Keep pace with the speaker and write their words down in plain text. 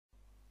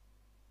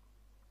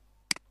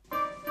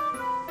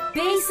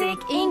Basic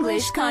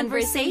English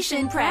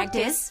conversation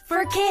practice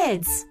for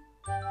kids.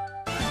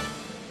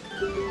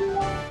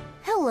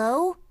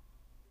 Hello.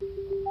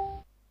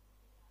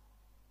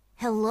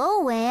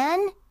 Hello,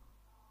 Anne.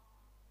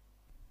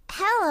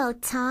 Hello,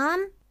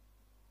 Tom.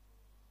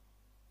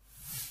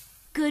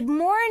 Good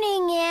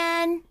morning,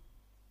 Anne.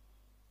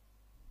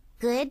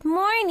 Good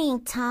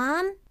morning,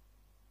 Tom.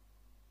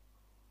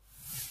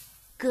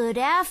 Good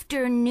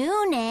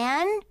afternoon,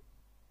 Anne.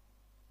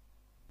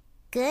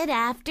 Good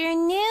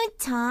afternoon,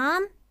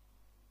 Tom.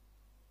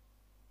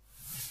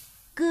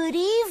 Good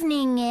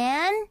evening,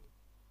 Anne.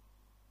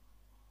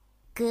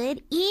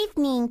 Good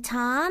evening,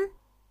 Tom.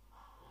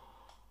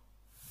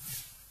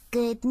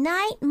 Good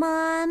night,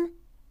 Mom.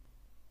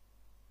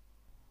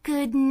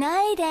 Good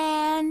night,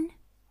 Anne.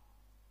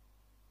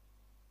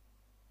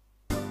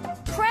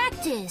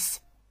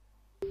 Practice.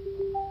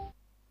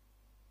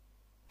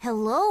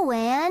 Hello,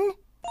 Anne.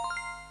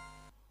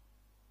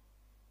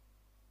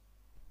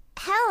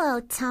 Hello,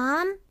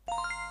 Tom.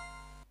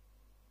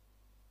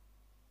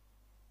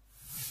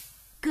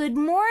 Good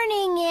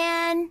morning,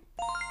 Anne.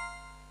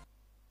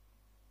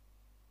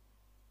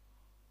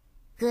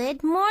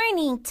 Good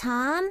morning,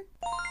 Tom.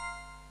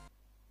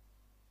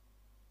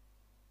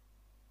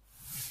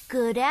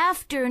 Good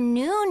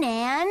afternoon,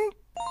 Anne.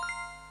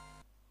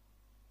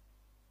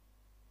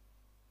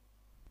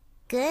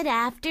 Good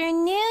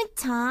afternoon,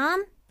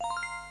 Tom.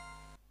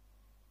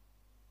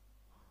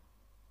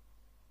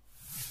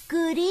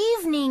 Good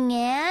evening,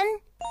 Anne.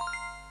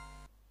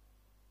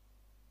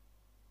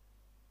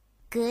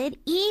 Good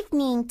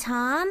evening,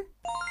 Tom.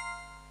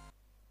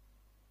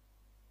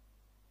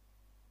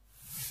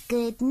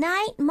 Good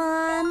night,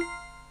 Mom.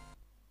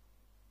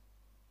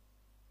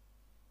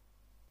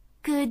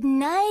 Good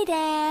night,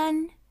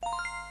 Anne.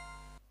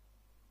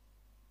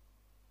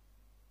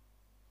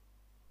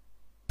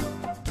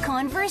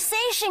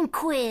 Conversation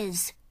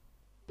quiz.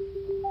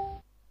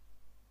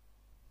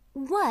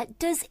 What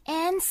does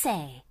Anne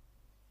say?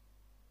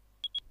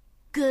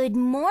 Good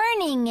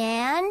morning,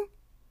 Anne.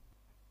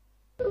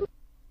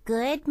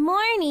 Good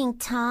morning,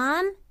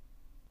 Tom.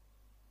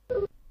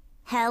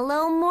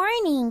 Hello,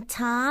 morning,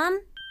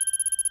 Tom.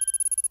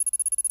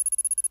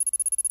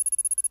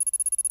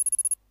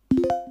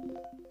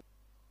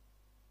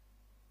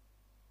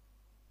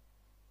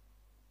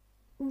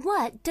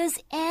 What does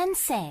Anne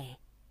say?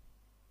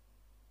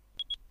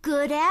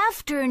 Good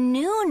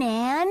afternoon,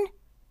 Anne.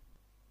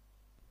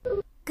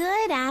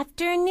 Good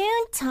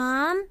afternoon,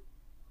 Tom.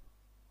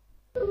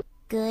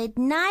 Good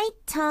night,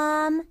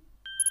 Tom.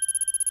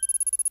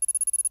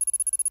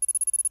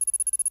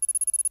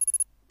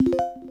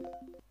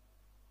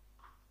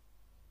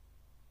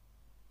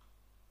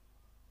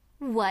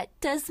 What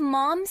does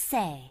Mom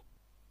say?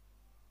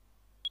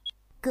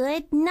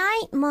 Good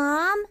night,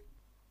 Mom.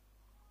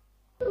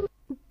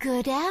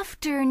 Good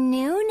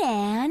afternoon,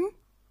 Anne.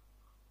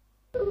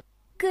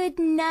 Good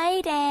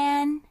night,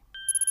 Anne.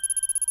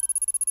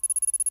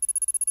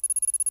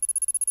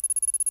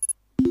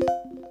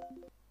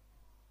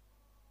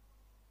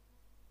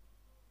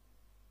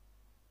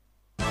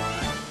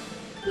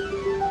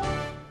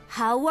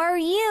 How are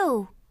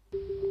you?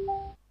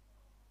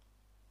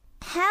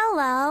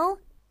 Hello.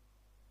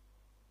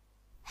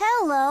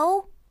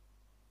 Hello.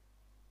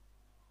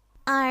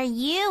 Are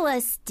you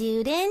a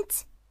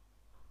student?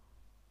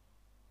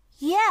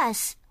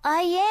 Yes,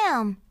 I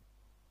am.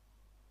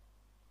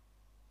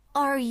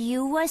 Are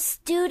you a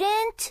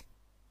student?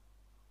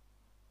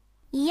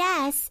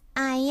 Yes,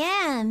 I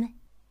am.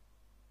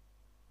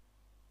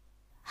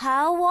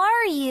 How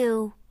are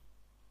you?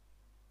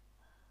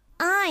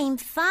 I'm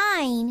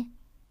fine.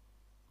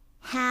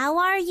 How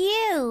are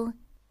you?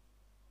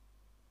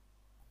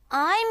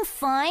 I'm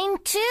fine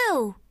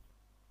too.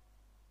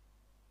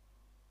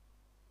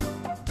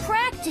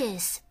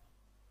 Practice.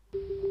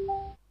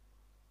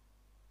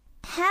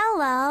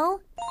 Hello.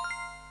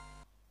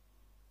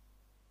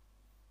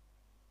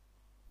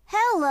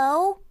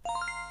 Hello.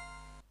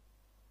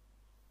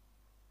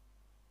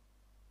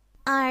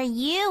 Are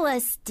you a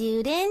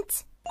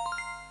student?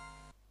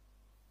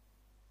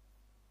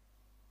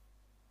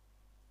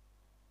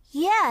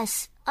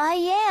 Yes, I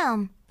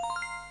am.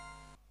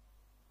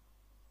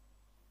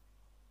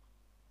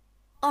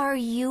 Are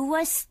you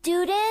a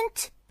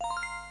student?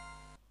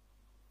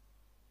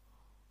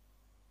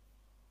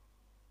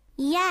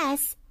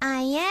 Yes,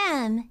 I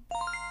am.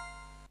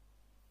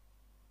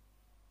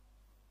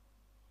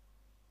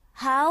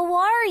 How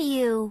are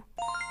you?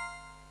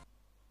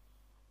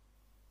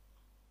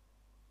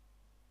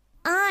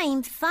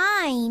 I'm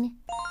fine.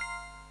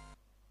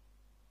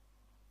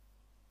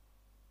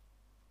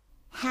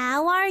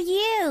 How are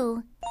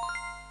you?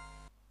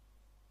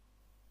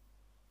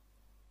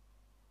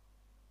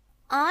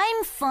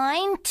 I'm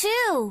fine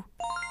too.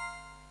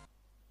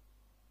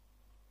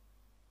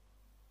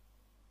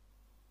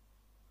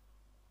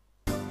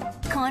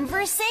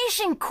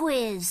 Conversation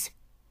quiz.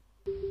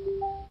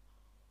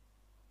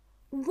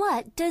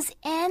 What does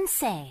Anne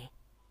say?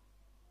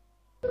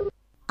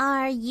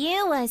 Are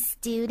you a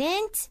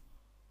student?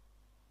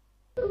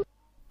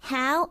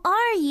 How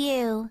are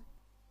you?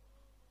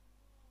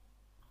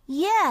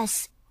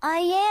 Yes, I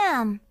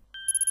am.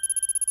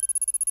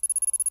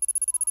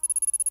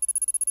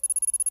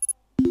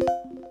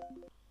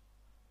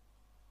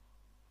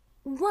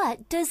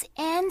 What does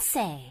Anne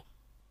say?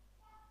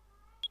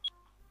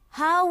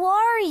 How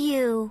are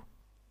you?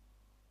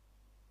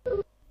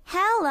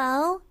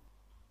 Hello.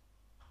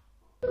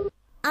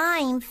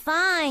 I'm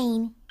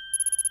fine.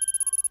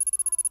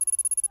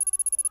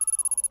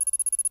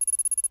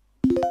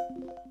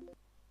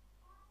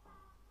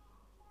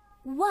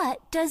 What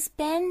does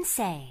Ben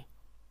say?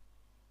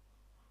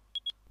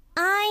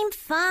 I'm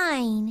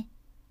fine.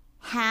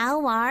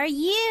 How are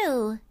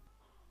you?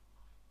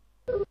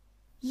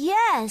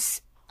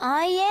 Yes,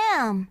 I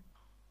am.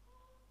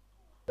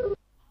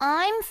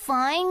 I'm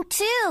fine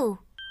too.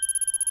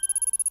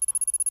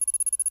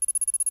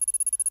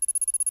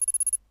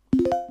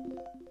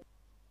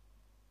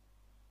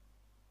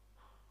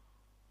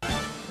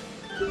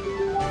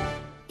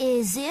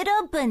 Is it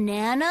a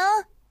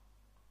banana?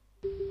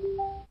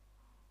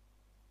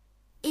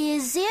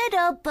 Is it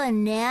a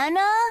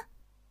banana?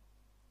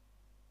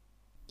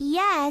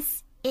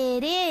 Yes,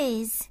 it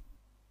is.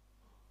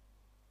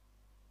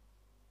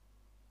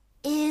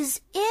 Is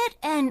it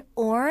an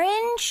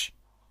orange?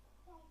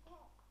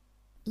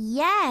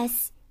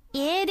 Yes,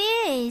 it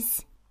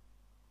is.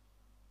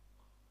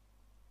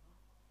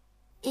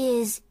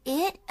 Is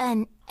it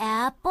an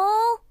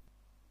apple?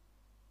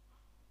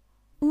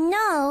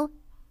 No,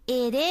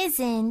 it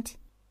isn't.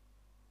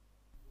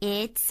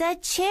 It's a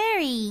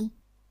cherry.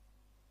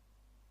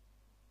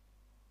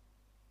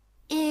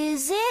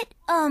 Is it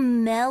a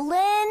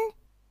melon?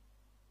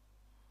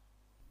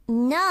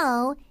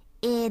 No,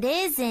 it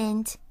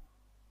isn't.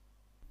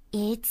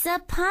 It's a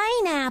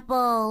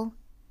pineapple.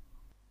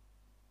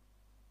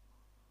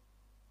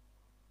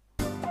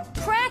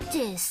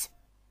 Practice.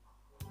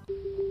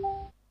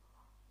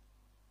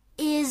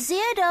 Is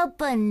it a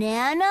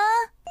banana?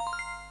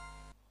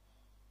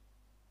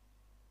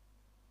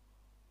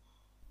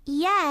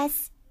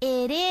 Yes,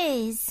 it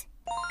is.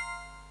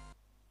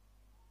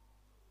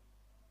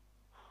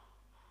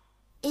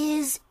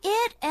 Is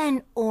it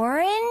an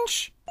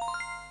orange?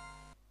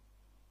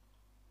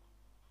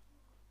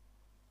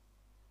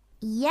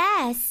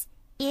 Yes,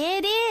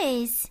 it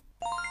is.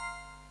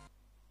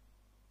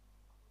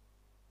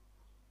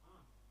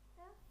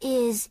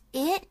 Is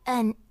it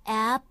an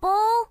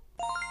apple?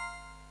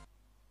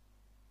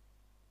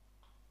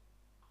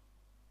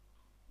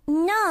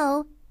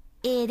 No,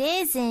 it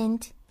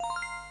isn't.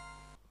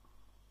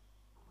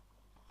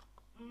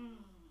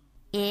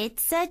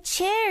 It's a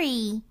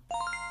cherry.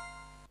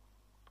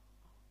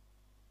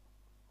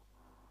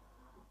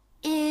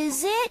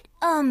 Is it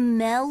a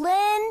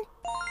melon?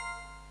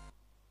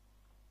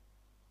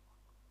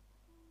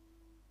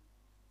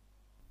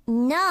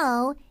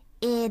 No,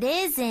 it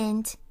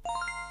isn't.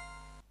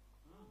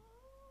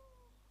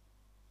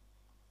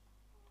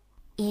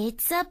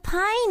 It's a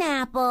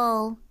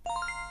pineapple.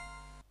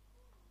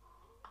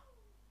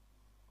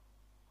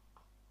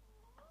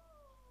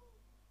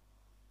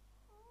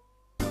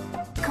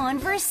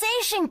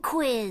 Conversation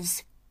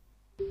quiz.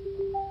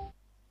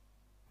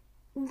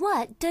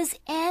 What does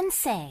Anne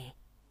say?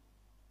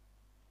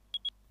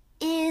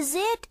 Is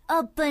it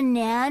a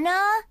banana?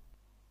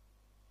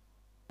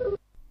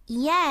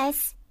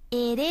 Yes,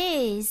 it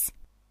is.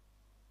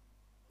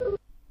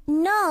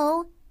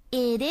 No,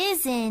 it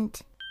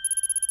isn't.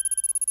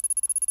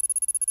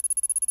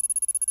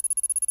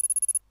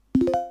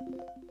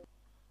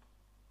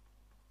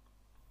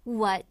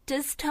 What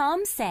does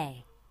Tom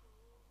say?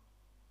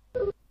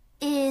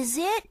 Is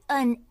it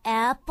an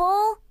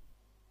apple?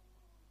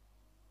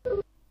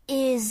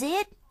 Is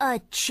it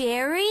a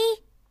cherry?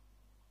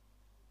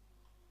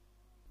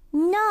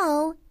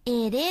 No,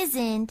 it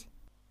isn't.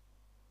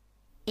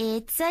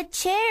 It's a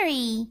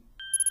cherry.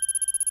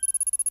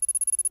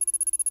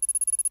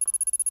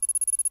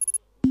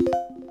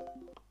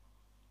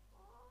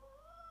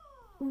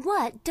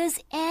 What does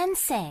Anne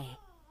say?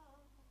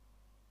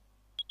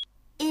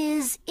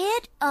 Is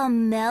it a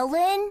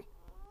melon?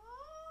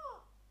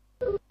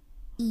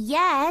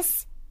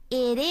 Yes,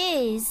 it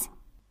is.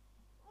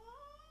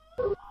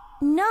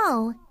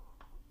 No,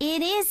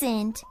 it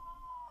isn't.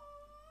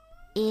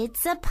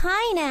 It's a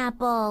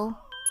pineapple.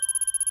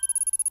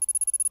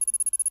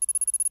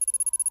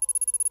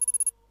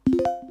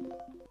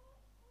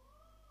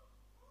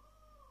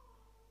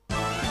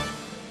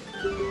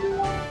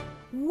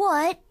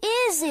 What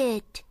is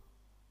it?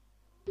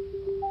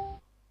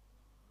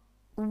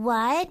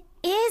 What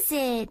is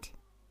it?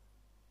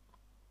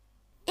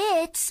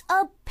 It's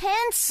a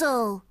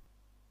pencil.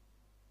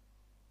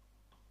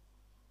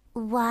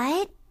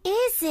 What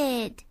is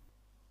it?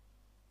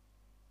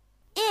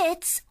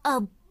 It's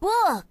a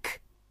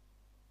book.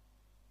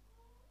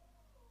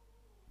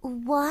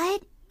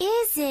 What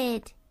is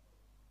it?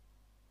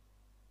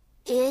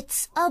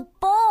 It's a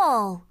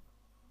ball.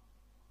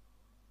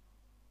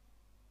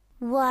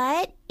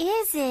 What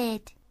is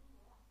it?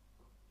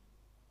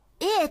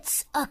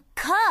 It's a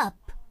cup.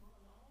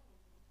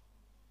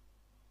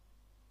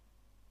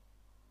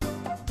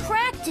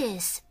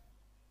 Practice.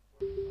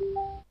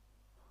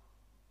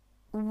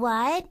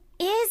 What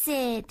is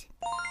it?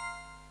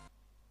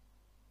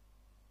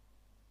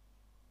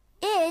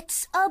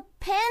 It's a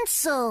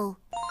pencil.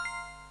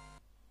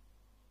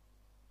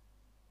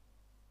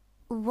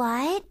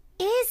 What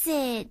is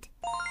it?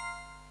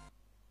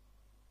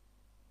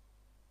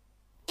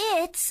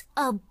 It's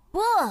a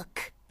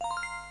book.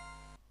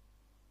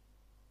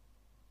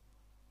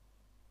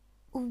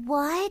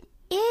 What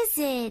is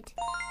it?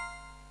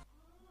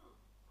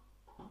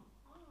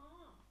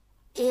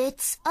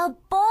 It's a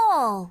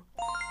ball.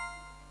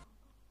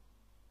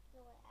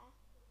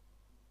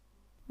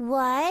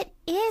 What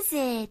is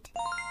it?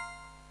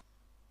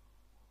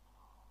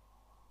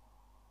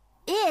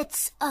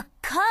 It's a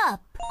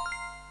cup.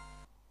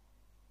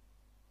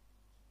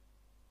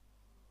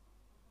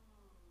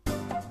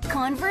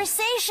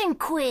 Conversation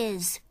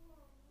quiz.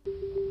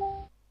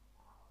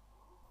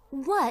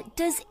 What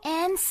does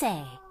Anne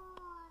say?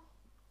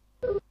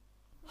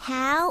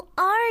 How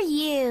are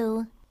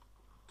you?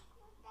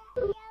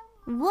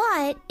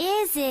 What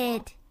is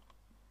it?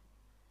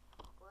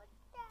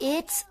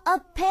 It's a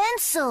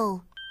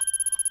pencil.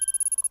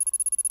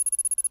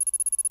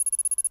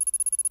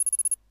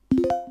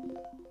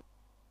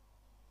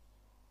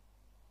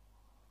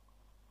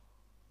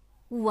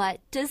 What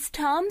does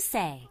Tom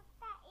say?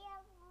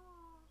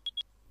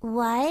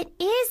 What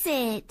is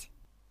it?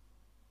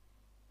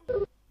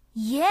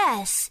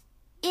 Yes,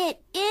 it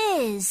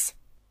is.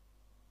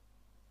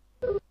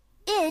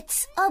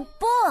 It's a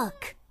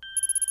book.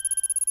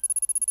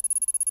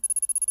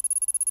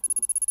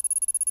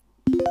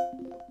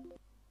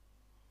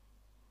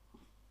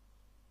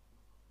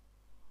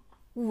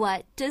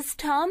 What does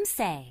Tom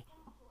say?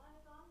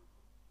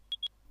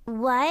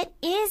 What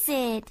is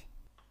it?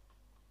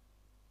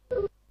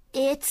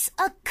 It's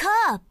a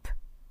cup.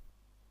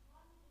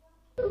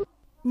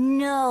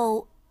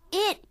 No,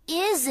 it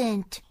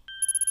isn't.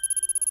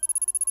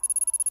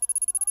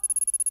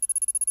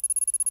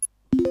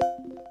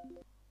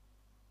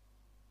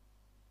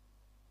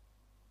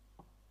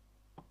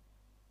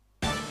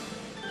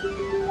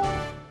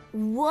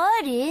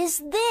 What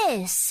is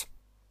this?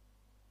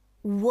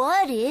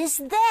 What is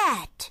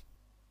that?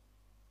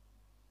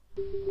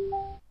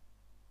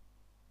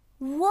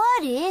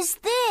 What is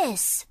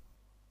this?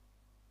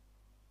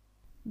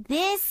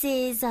 This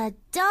is a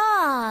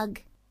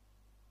dog.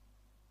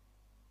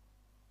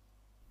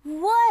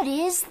 What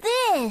is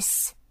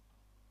this?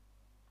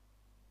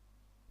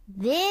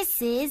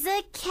 This is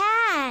a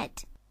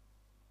cat.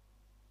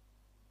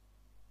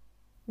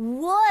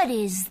 What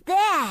is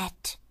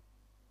that?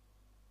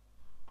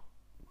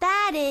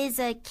 That is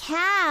a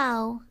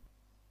cow.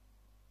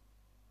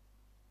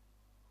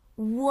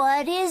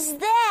 What is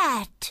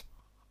that?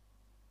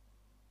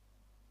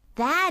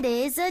 That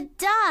is a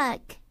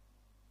duck.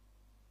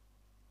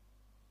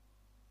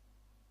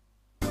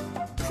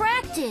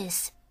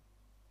 Practice.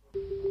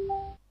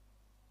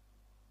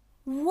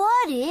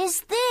 What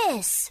is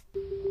this?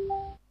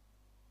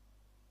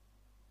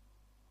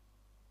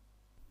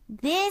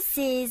 This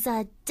is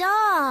a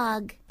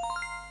dog.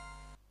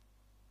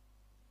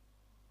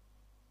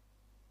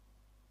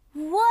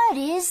 What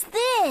is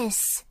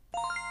this?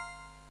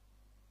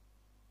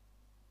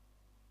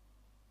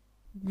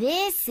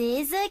 This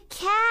is a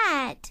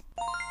cat.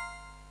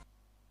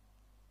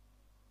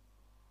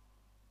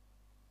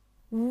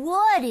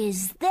 What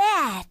is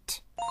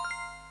that?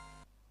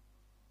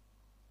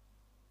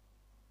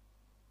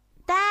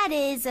 That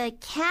is a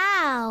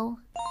cow.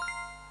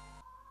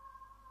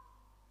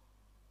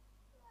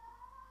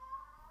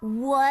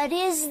 What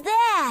is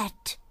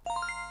that?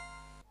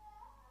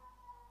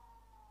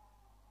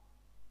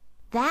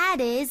 That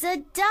is a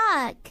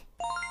duck.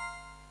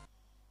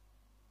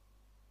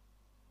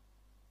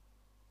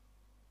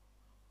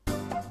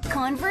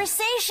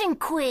 Conversation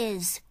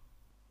quiz.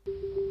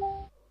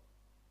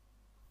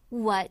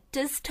 What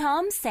does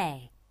Tom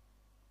say?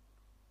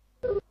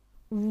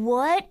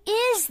 What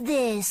is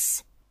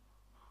this?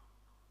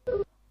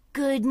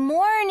 Good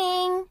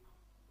morning.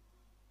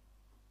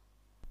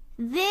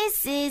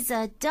 This is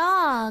a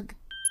dog.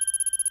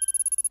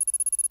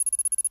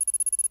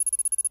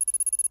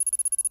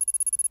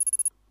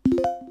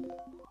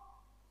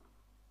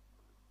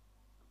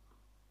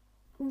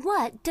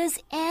 What does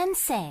Anne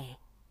say?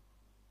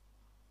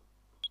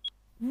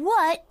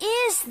 What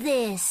is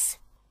this?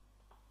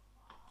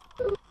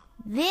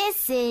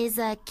 This is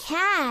a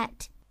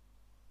cat.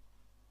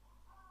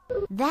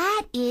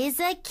 That is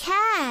a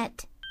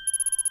cat.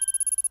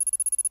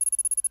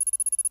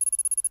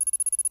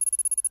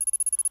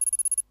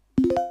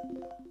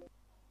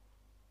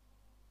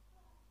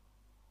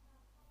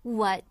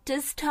 What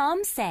does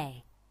Tom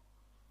say?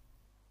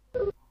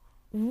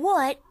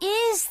 What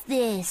is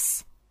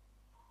this?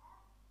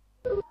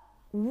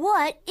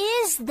 What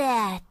is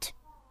that?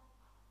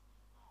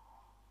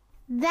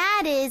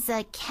 That is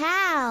a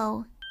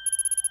cow.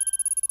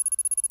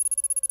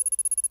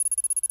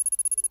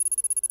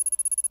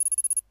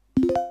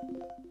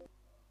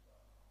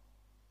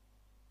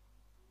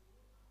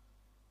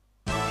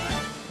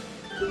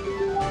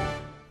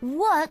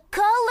 What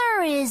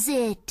color is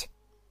it?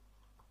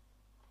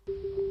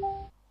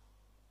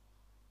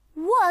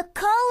 What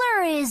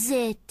color is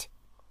it?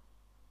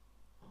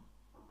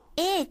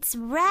 It's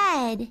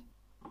red.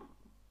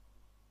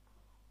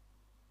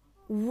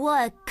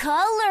 What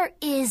color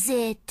is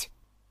it?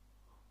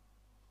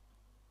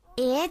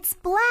 It's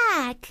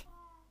black.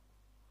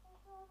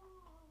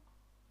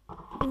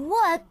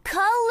 What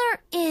color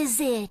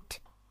is it?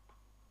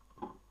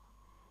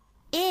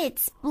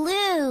 It's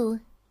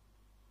blue.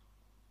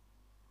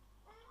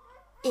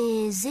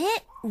 Is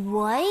it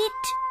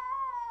white?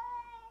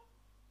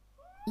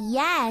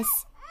 Yes,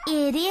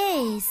 it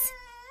is.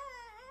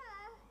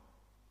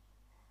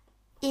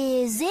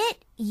 Is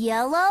it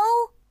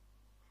yellow?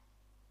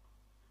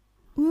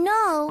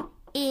 No,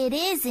 it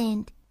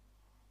isn't.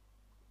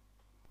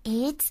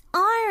 It's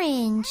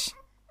orange.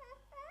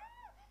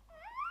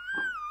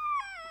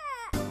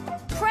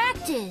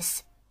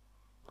 Practice.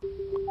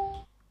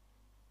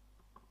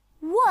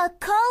 What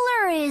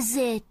color is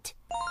it?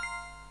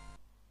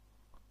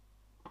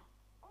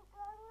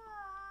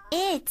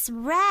 It's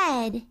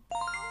red.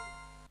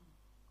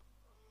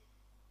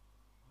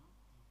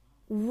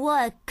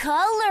 What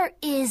color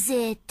is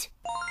it?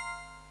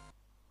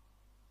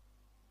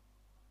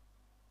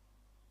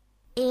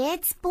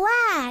 It's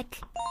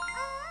black.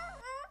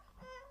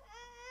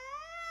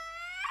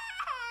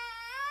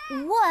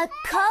 What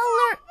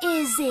color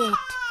is it?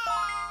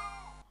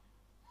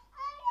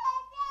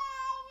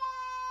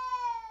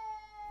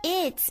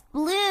 It's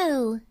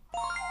blue.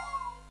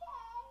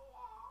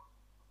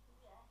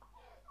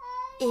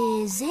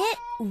 Is it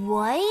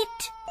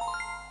white?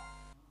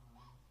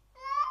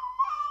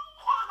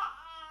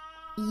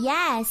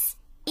 Yes,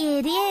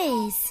 it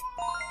is.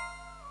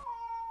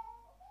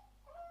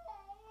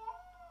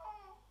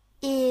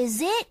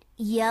 Is it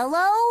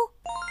yellow?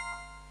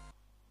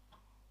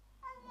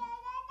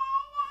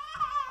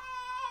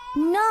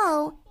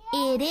 No,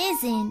 it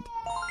isn't.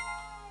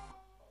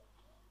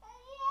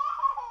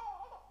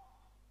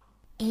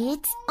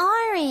 It's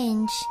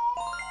orange.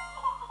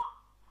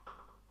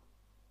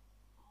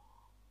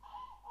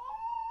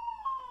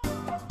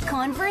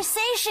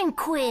 Conversation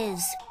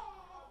quiz.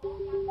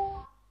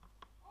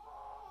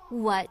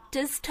 What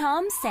does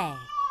Tom say?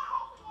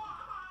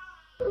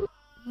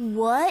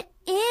 What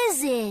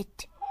is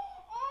it?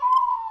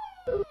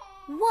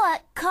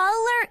 What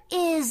color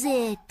is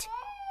it?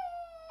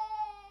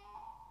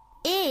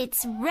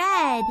 It's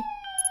red.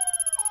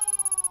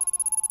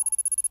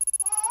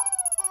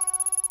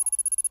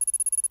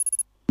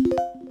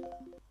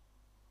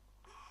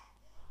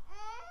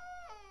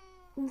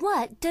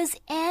 What does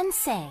Anne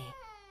say?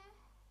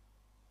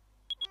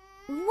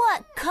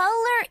 What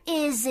color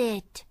is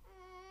it?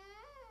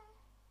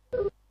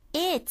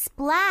 It's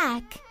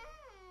black.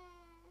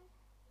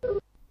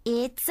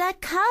 It's a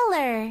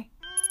color.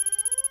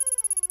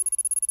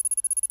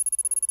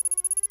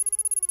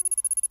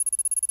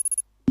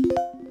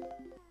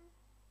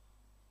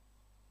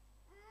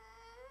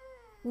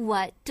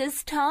 What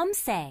does Tom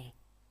say?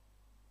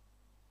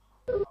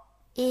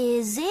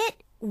 Is it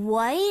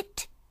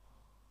white?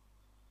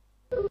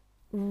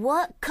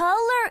 What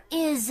color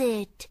is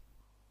it?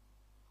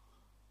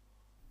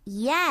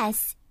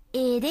 Yes,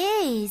 it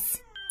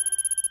is.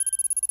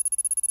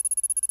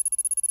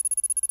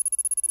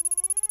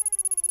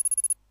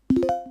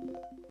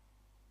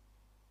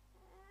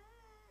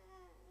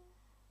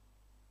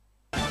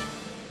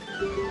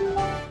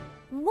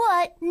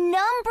 What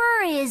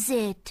number is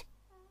it?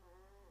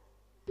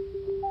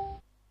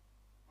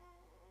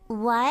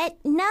 What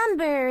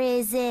number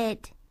is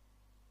it?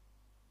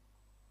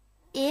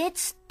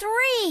 It's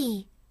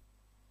 3.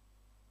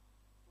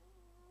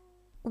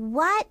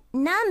 What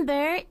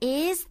number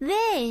is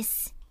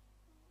this?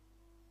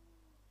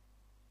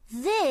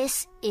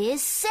 This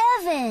is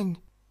 7.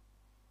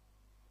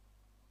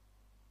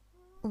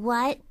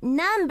 What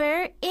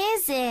number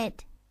is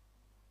it?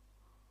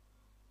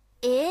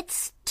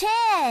 It's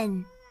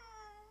 10.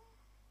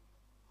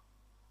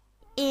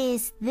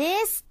 Is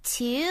this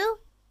 2?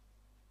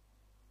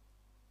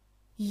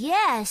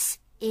 Yes,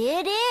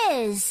 it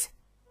is.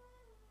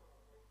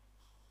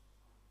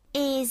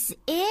 Is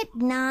it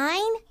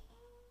 9?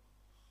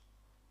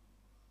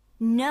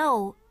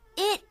 No,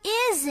 it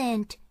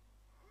isn't.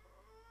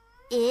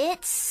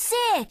 It's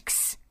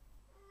 6.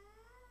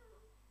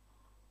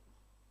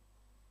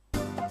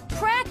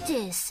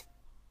 Practice.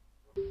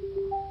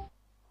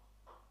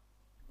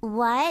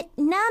 What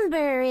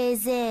number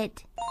is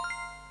it?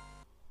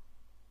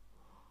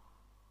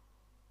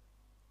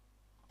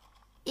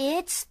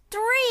 It's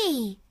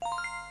 3.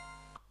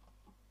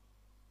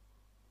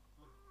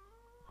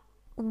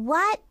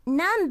 What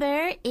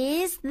number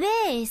is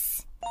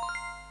this?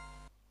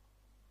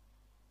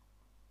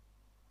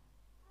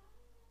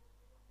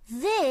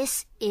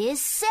 This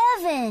is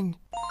 7.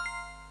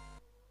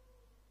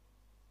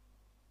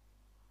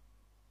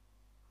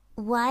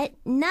 What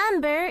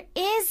number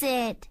is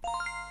it?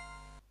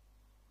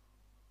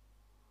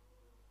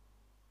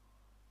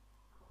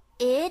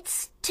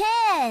 It's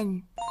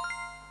 10.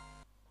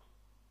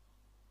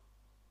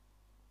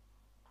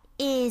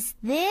 Is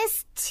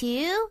this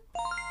 2?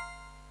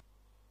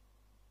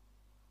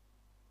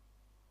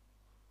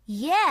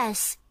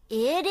 Yes,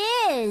 it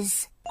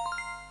is.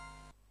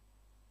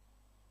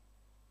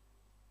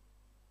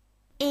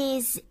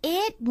 Is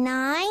it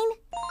 9?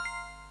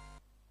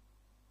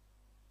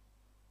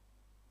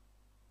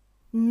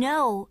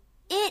 No,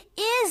 it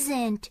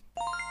isn't.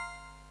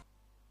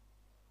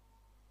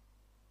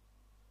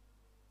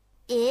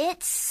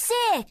 It's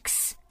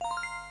 6.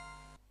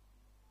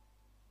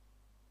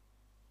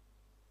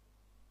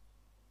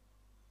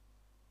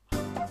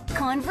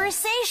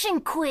 Conversation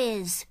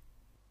quiz.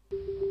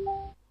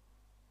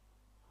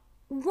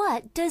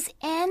 What does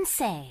Anne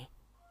say?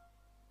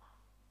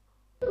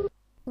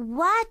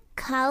 What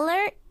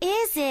color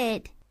is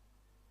it?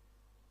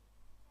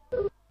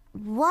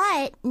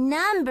 What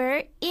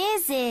number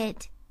is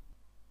it?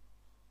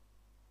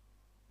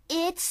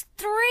 It's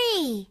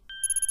 3.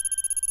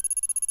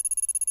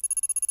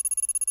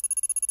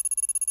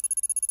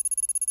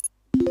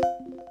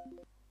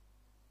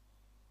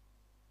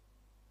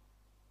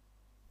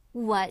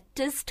 What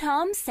does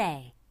Tom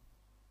say?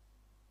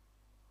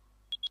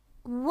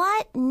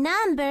 What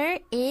number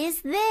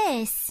is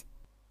this?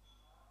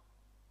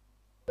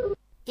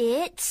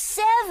 It's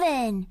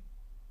 7.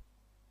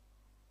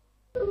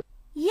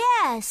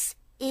 Yes,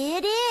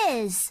 it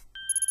is.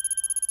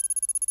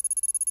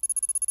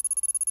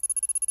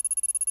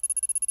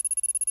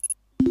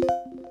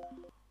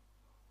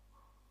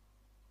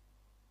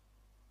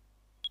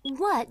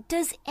 What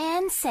does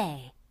Anne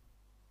say?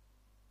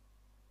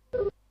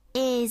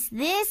 Is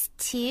this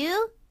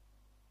 2?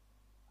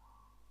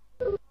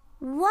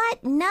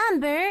 What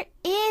number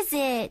is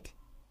it?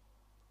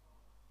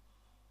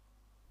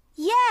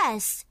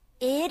 Yes,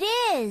 it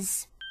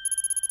is.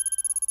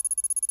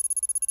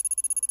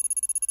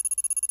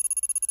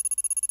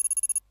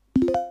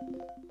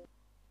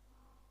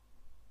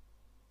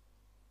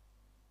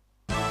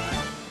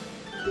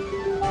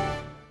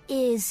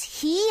 Is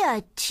he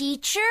a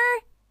teacher?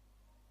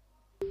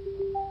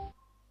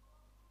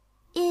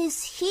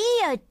 Is he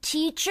a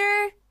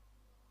teacher?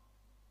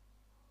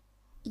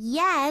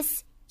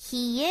 Yes,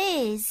 he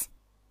is.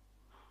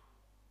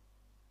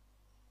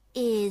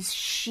 Is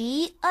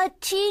she a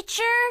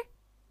teacher?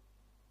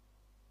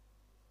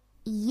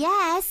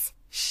 Yes,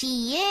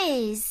 she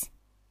is.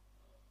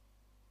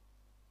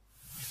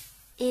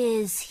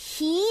 Is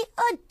he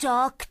a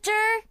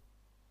doctor?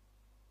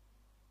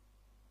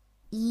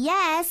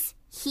 Yes,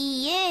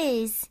 he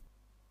is.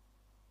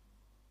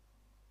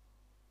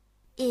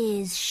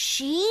 Is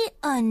she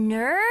a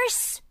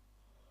nurse?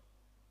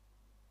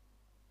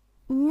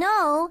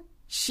 No,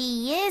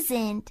 she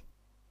isn't.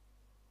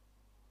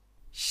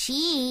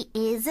 She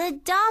is a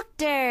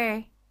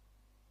doctor.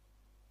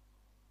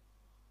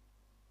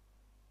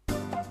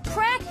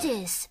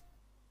 Practice.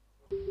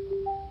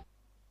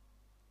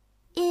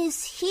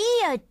 Is he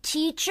a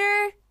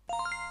teacher?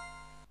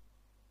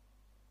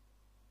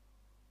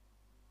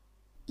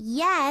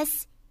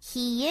 Yes,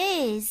 he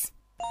is.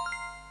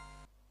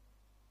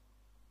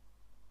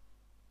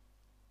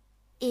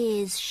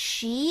 Is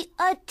she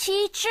a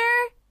teacher?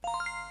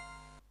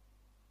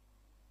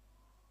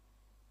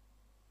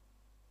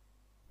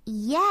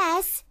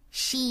 Yes,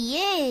 she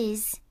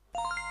is.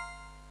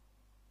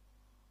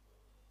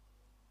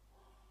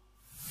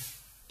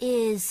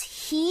 Is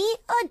he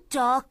a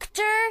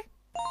doctor?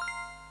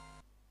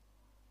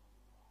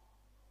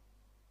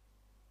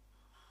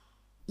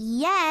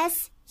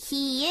 Yes,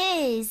 he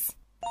is.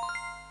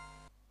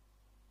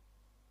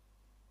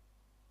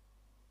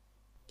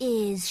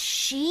 Is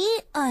she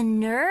a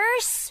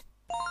nurse?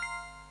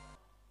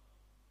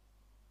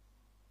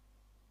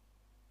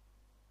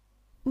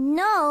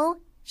 No,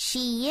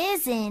 she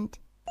isn't.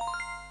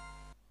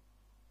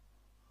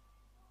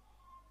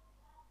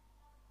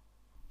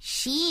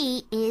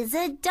 She is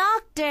a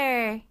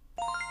doctor.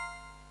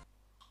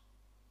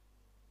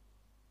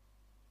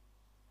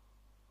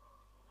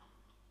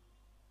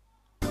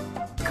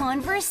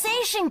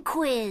 Conversation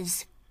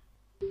quiz.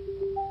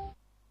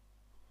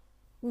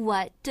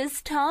 What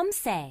does Tom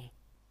say?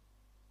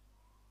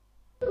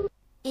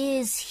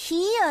 Is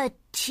he a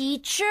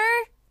teacher?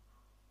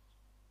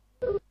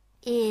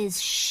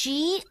 Is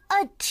she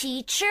a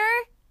teacher?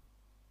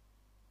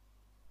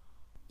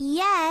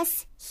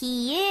 Yes,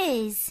 he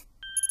is.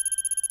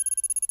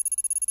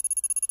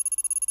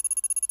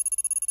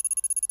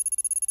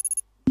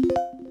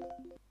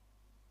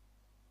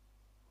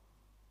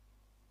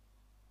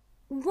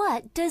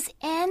 What does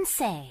Anne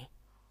say?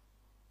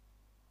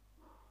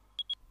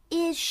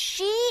 Is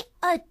she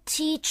a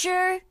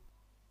teacher?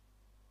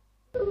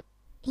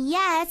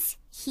 Yes,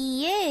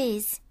 he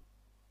is.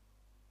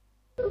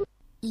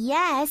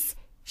 Yes,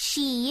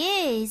 she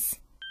is.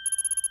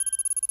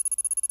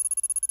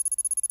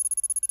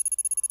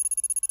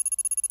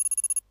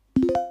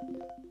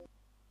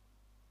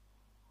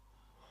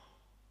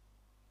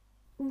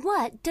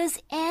 What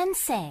does Anne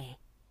say?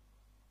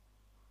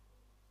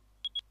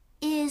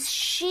 Is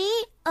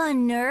she a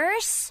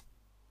nurse?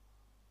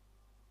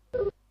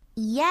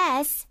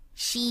 Yes,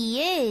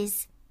 she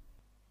is.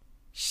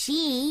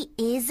 She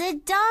is a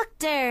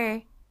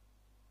doctor.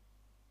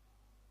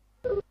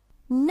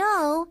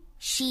 No,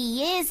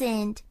 she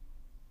isn't.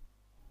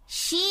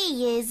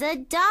 She is a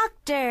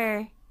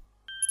doctor.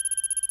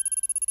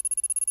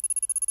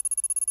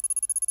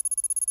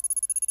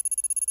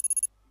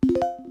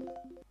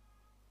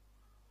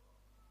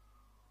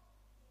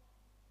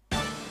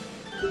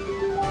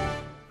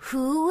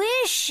 Who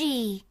is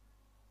she?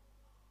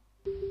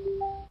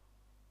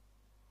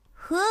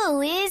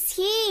 Who is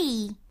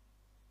he?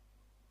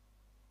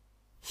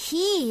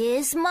 He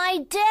is my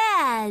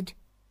dad.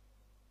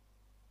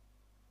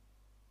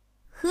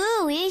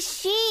 Who is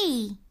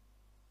she?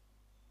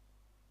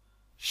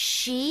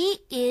 She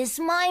is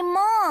my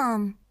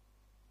mom.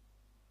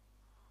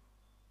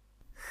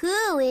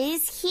 Who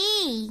is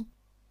he?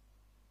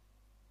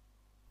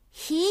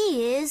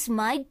 He is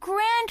my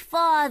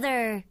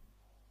grandfather.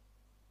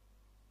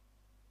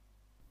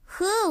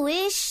 Who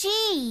is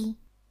she?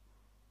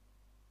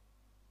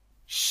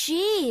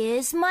 She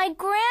is my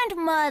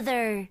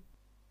grandmother.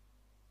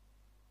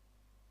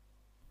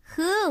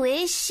 Who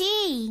is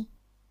she?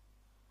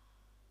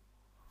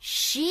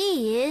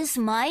 She is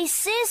my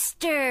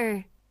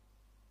sister.